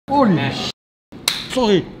Holy sh**.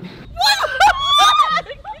 Sorry.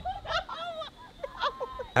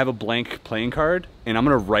 I have a blank playing card and I'm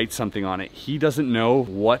gonna write something on it. He doesn't know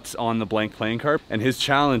what's on the blank playing card, and his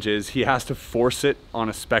challenge is he has to force it on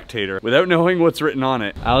a spectator without knowing what's written on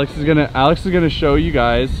it. Alex is gonna show you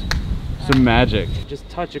guys some magic. Just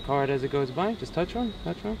touch a card as it goes by. Just touch one,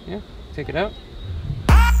 yeah. Take it out.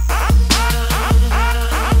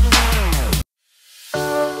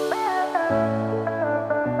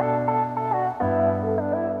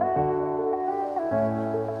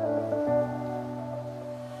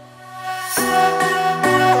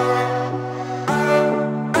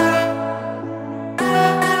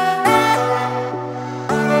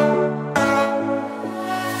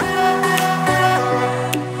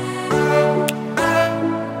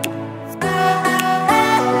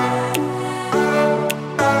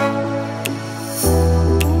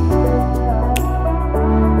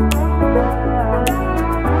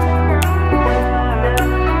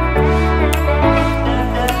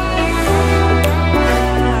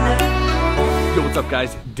 What's up,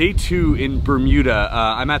 guys? Day 2 in Bermuda.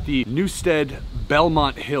 I'm at the Newstead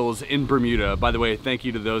Belmont Hills in Bermuda. By the way, thank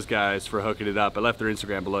you to those guys for hooking it up. I left their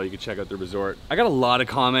Instagram below. You can check out their resort. I got a lot of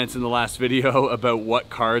comments in the last video about what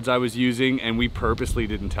cards I was using, and we purposely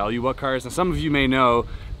didn't tell you what cards. Now, some of you may know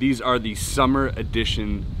these are the Summer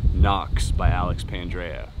Edition Knocks by Alex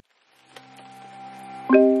Pandrea.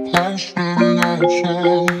 I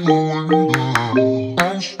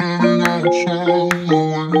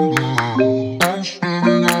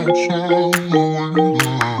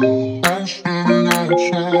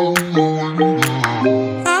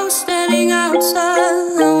was standing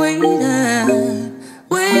outside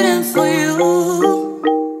waiting for you.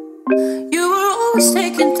 You were always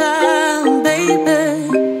taking time, baby,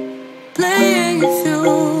 playing it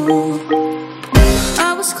through.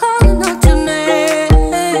 I was calling out your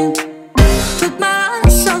name with my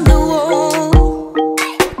eyes on the wall.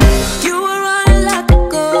 You were running like a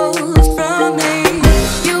ghost from me.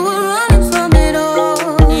 You were running from it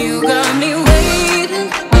all. You got me waiting,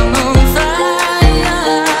 I'm on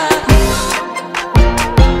fire.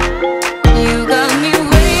 You got me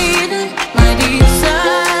waiting, my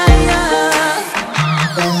desire.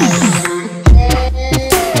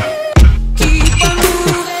 Keep on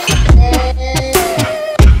moving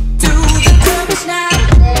to the purpose now,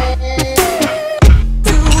 to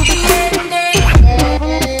the ending of the ocean.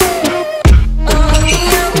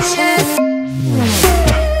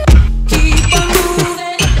 Keep on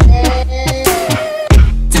moving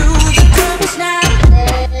to the purpose now, to the ending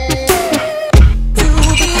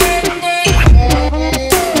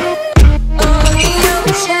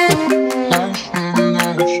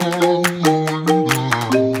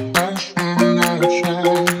of the ocean.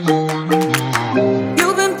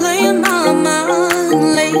 You've been playing my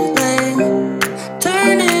mind lately,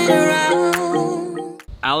 turn it around.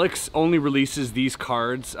 Alex only releases these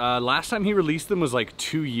cards. Last time he released them was like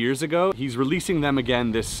 2 years ago. He's releasing them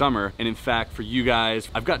again this summer. And in fact, for you guys,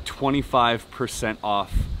 I've got 25%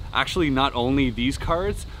 off. Actually, not only these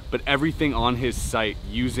cards, but everything on his site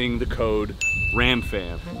using the code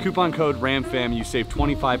RAMFAM. Coupon code RAMFAM, you save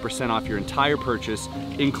 25% off your entire purchase,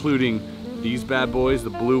 including these bad boys, the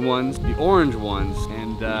blue ones, the orange ones,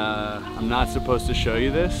 and I'm not supposed to show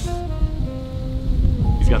you this.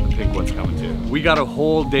 He's got the pink ones coming too. We got a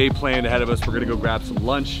whole day planned ahead of us. We're gonna go grab some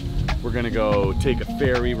lunch. We're gonna go take a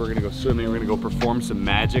ferry. We're gonna go swimming. We're gonna go perform some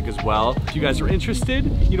magic as well. If you guys are interested,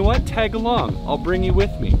 you know what? Tag along. I'll bring you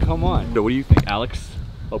with me. Come on. So what do you think, Alex?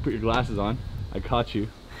 I'll put your glasses on. I caught you.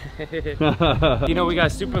 You know, we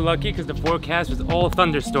got super lucky because the forecast was all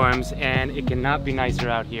thunderstorms and it cannot be nicer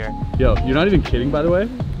out here. Yo, you're not even kidding, by the way.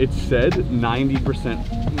 It said 90%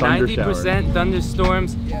 thunder 90%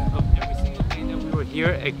 thunderstorms of every single day that we were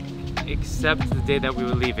here, except the day that we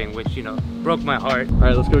were leaving, which, you know, broke my heart. All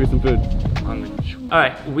right, let's go get some food. Hungry. All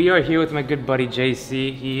right, we are here with my good buddy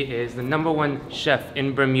JC. He is the #1 chef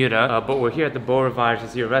in Bermuda, but we're here at the Beau Rivage to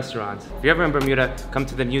see a restaurant. If you're ever in Bermuda, come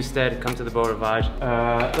to the Newstead, come to the Beau Rivage.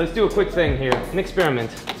 Let's do a quick thing here, an experiment.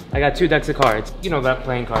 I got 2 decks of cards. You know about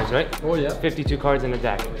playing cards, right? Oh yeah. 52 cards in a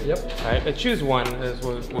deck. Yep. All right, let's choose one. That's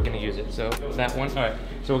what we're gonna use it. So that one. All right.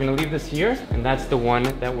 So we're gonna leave this here, and that's the one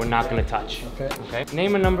that we're not gonna touch. Okay. Okay.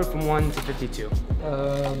 Name a number from 1 to 52.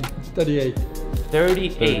 38.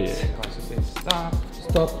 38. Oh, so say stop.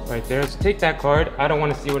 Stop. Right there. So take that card. I don't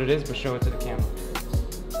want to see what it is, but show it to the camera.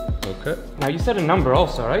 Okay. Now you said a number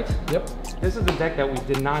also, right? Yep. This is the deck that we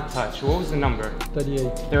did not touch. What was the number?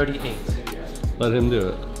 38. 38. Let him do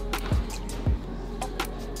it.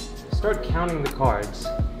 Start counting the cards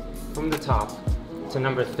from the top to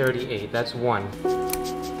number 38. That's 1.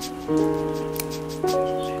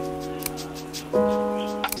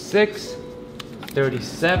 36,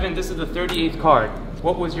 37. This is the 38th card.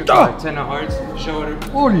 What was your card? 10 of hearts. Show it.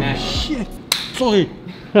 Holy shit! Sorry.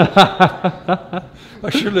 I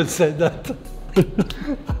shouldn't have said that.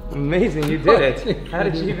 Amazing, you did it. How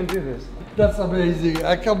did you even do this? That's amazing.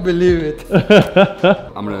 I can't believe it.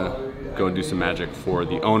 I'm gonna go and do some magic for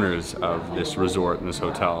the owners of this resort and this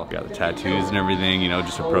hotel. Got the tattoos and everything, you know,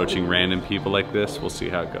 just approaching random people like this. We'll see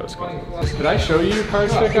how it goes. Did I show you your card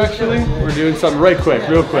trick actually? We're doing something right quick,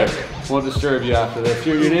 real quick. Won't disturb you after this.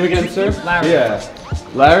 Your name again, sir? Larry. Yeah.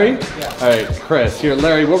 Larry? Yeah. All right, Chris. Here,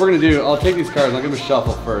 Larry, what we're gonna do, I'll take these cards, I'll give them a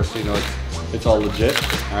shuffle first, so you know it's all legit,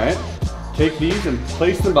 all right? Take these and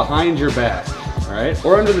place them behind your back, all right?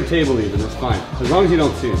 Or under the table even, it's fine, as long as you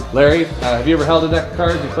don't see them. Larry, have you ever held a deck of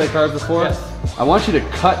cards? You play cards before? Yes. I want you to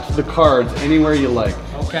cut the cards anywhere you like.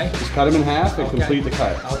 Okay. Just cut them in half and complete the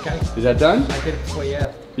cut. Okay. Is that done? I did it for you.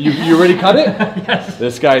 You already cut it? Yes.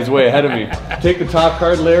 This guy's way ahead of me. Take the top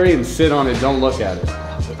card, Larry, and sit on it, don't look at it.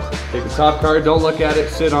 Take the top card, don't look at it,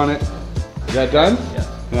 sit on it. Is that done? Yeah.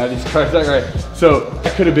 Now these cards, all right. So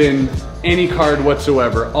that could have been any card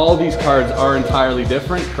whatsoever. All these cards are entirely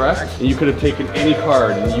different, correct? And you could have taken any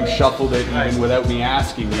card and you shuffled it even without me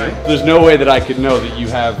asking you. There's no way that I could know that you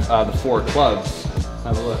have the 4 clubs.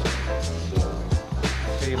 Have a look.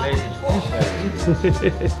 Pretty lazy.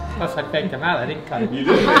 Plus I faked them out. I didn't cut it. You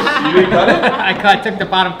did? You didn't cut it? I took the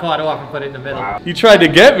bottom card off and put it in the middle. You tried to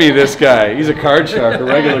get me, this guy. He's a card shark, a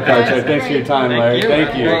regular card shark. Thanks for your time, Larry.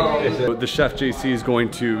 Thank you. The chef JC is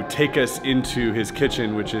going to take us into his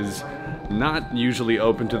kitchen, which is not usually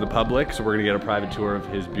open to the public, so we're gonna get a private tour of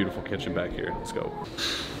his beautiful kitchen back here. Let's go.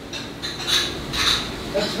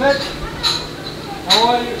 That's it. How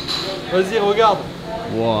are you? Vas-y, regarde.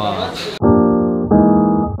 Wow.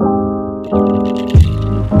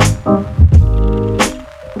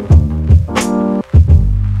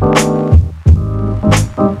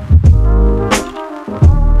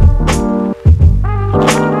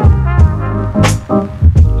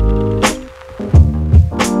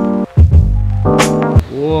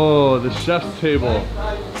 Whoa, the chef's table.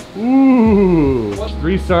 Ooh,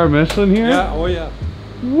 3-star Michelin here? Yeah, oh yeah.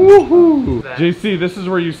 Woohoo! JC, this is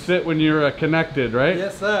where you sit when you're connected, right?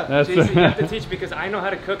 Yes, sir. That's JC, you have to teach because I know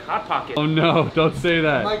how to cook Hot Pocket. Oh no, don't say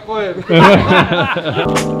that. Microwave.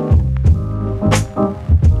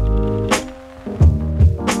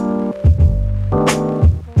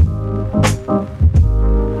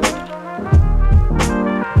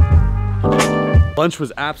 Lunch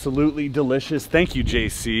was absolutely delicious. Thank you,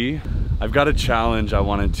 JC. I've got a challenge I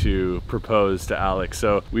wanted to propose to Alex.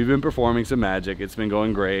 So we've been performing some magic. It's been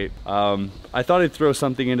going great. I thought I'd throw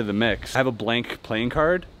something into the mix. I have a blank playing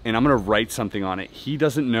card and I'm gonna write something on it. He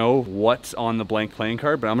doesn't know what's on the blank playing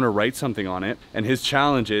card, but I'm gonna write something on it. And his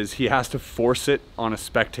challenge is he has to force it on a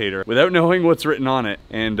spectator without knowing what's written on it.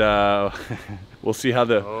 And we'll see how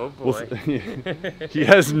the... Oh boy. He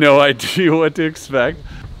has no idea what to expect.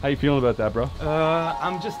 How you feeling about that, bro?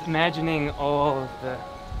 I'm just imagining all the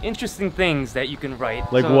interesting things that you can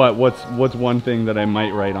write. Like So, what? What's one thing that I might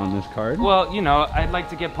write on this card? Well, you know, I'd like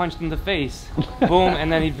to get punched in the face. Boom,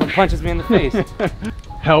 and then he punches me in the face.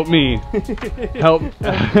 Help me. Help.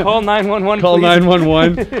 Call 911, Call please.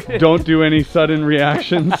 911. Don't do any sudden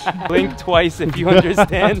reactions. Blink twice if you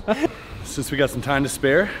understand. Since we got some time to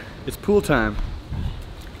spare, it's pool time.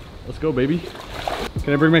 Let's go, baby.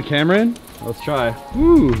 Can I bring my camera in? Let's try.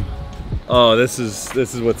 Woo. Oh, this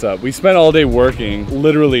is what's up. We spent all day working.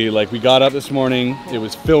 Literally, like we got up this morning, it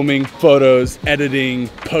was filming, photos, editing,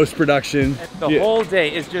 post-production. The whole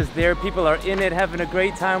day is just there. People are in it, having a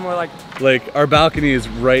great time. We're like our balcony is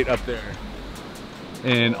right up there.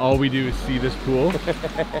 And all we do is see this pool.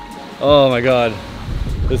 Oh my God,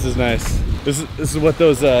 this is nice. This is what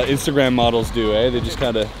those Instagram models do, eh? They just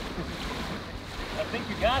kind of... I think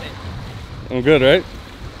you got it. I'm good, right?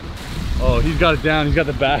 Oh, he's got it down. He's got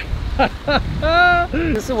the back.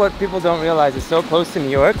 This is what people don't realize. It's so close to New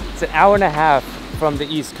York. It's an hour and a half from the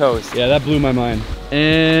East Coast. Yeah, that blew my mind.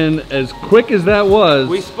 And as quick as that was,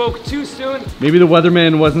 We spoke too soon. maybe the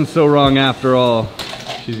weatherman wasn't so wrong after all.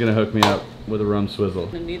 She's gonna hook me up with a rum swizzle.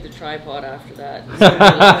 I'm gonna need the tripod after that.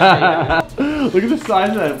 Look at the size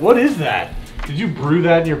of that. What is that? Did you brew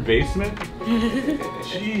that in your basement?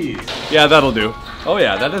 Jeez. Yeah, that'll do. Oh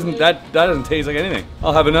yeah, that doesn't taste like anything.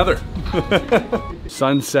 I'll have another.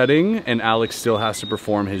 Sun setting, and Alex still has to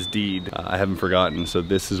perform his deed. I haven't forgotten, so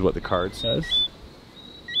this is what the card says.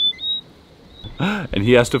 And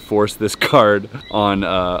he has to force this card on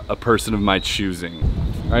a person of my choosing.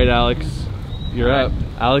 All right, Alex, you're up.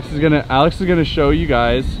 Alex is gonna show you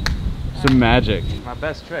guys some magic. My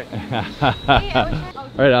best trick. All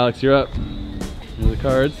right, Alex, you're up. Here are the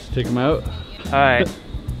cards. Take them out. All right.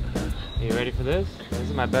 You ready for this? This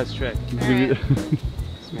is my best trick. Alright.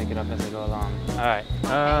 Just make it up as I go along. Alright.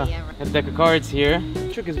 Got a deck of cards here.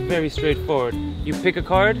 The trick is very straightforward. You pick a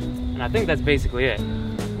card, and I think that's basically it.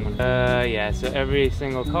 Yeah, so every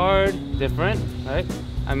single card, different, right?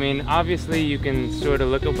 I mean, obviously you can sort of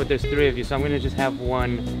look up, but there's 3 of you, so I'm gonna just have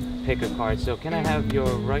one pick a card. So can I have your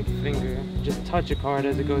right finger just touch a card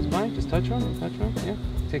as it goes by? Just touch one, yeah.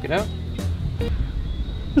 Take it out.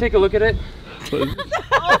 Take a look at it. Oh,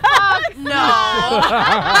 fuck, no!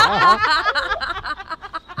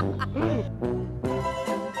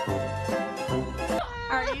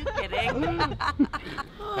 Are you kidding?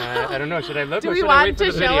 I don't know, should I look Do or we should I want wait for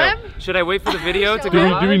to the show video? him? Should I wait for the video to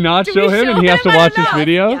go Do we on? not Do show we him show and he has to him? I watch don't this know.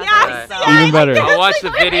 video? Yes! Even better. I'll watch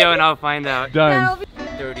the video and I'll find out. Done.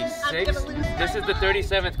 36. This is the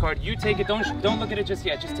 37th card. You take it. Don't look at it just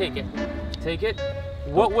yet. Just take it. Take it.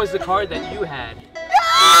 What was the card that you had? No!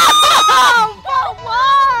 But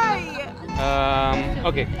why?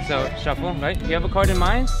 Okay, so shuffle, right? You have a card in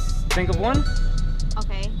mind? Think of one.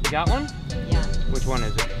 Okay, You got one? yeah. Which one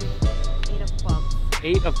is it? 8 of clubs.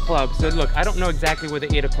 8 of clubs. So look, I don't know exactly where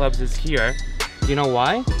the 8 of clubs is here. Do you know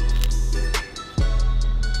why?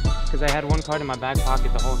 Because I had one card in my back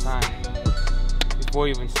pocket the whole time. Before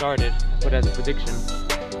you even started, I put it as a prediction.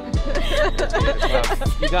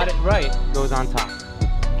 You got it right. Goes on top.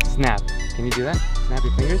 Snap. Can you do that? Snap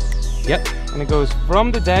your fingers. Yep. And it goes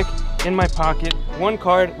from the deck in my pocket. One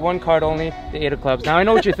card only. The 8 of clubs. Now I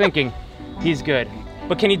know what you're thinking. He's good.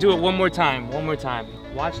 But can you do it one more time? One more time.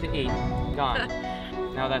 Watch the 8. Gone.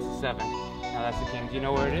 Now that's the 7. Now that's the king. Do you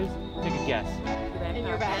know where it is? Take a guess. In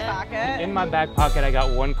your back pocket? In my back pocket, I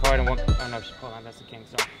got one card and one. Oh no, hold on, that's the king.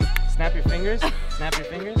 So, snap your fingers. Snap your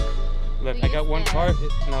fingers. Look, I got one card.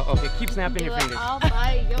 No, okay, keep snapping your fingers.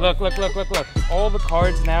 Look. All the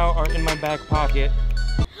cards now are in my back pocket,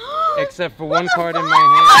 except for one card in my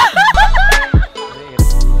hand.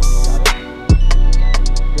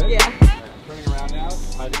 Good? Yeah. Turning around now.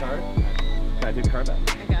 Hide the card. Can I take the card back?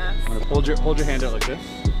 I guess. I'm gonna hold your hand out like this.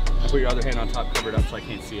 Put your other hand on top, cover it up so I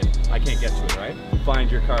can't see it. I can't get to it, right?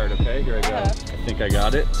 Find your card, okay? Here I go. I think I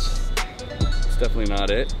got it. It's definitely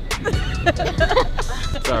not it.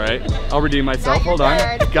 It's all right. I'll redeem myself. Hold on.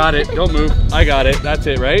 Got it. Don't move. I got it. That's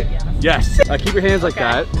it, right? Yes. Keep your hands like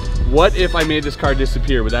that. What if I made this card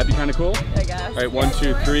disappear? Would that be kind of cool? I guess. All right, 1,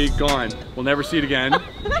 2, 3, gone. We'll never see it again.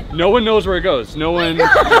 No one knows where it goes. No one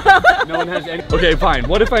has any. Okay, fine.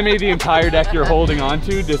 What if I made the entire deck you're holding on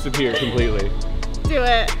to disappear completely? Do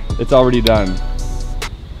it. It's already done.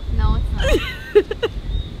 No, it's not.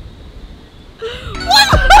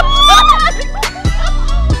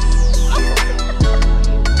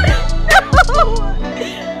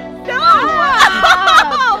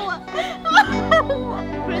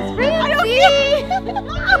 Confused.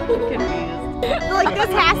 Like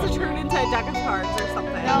this has to turn into a deck of cards or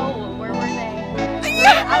something. No, where were they?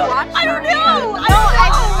 I watched. I don't know. I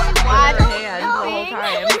watched her hand the whole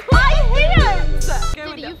time. My hands.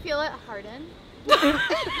 Did you feel it harden?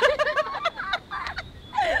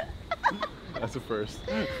 That's a first.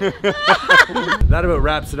 That about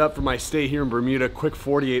wraps it up for my stay here in Bermuda. Quick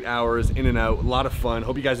 48 hours in and out. A lot of fun.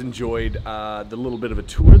 Hope you guys enjoyed the little bit of a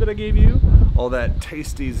tour that I gave you. All that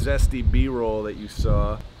tasty, zesty B-roll that you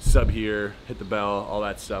saw. Sub here, hit the bell, all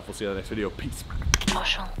that stuff. We'll see you in the next video. Peace.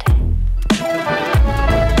 Enchanté.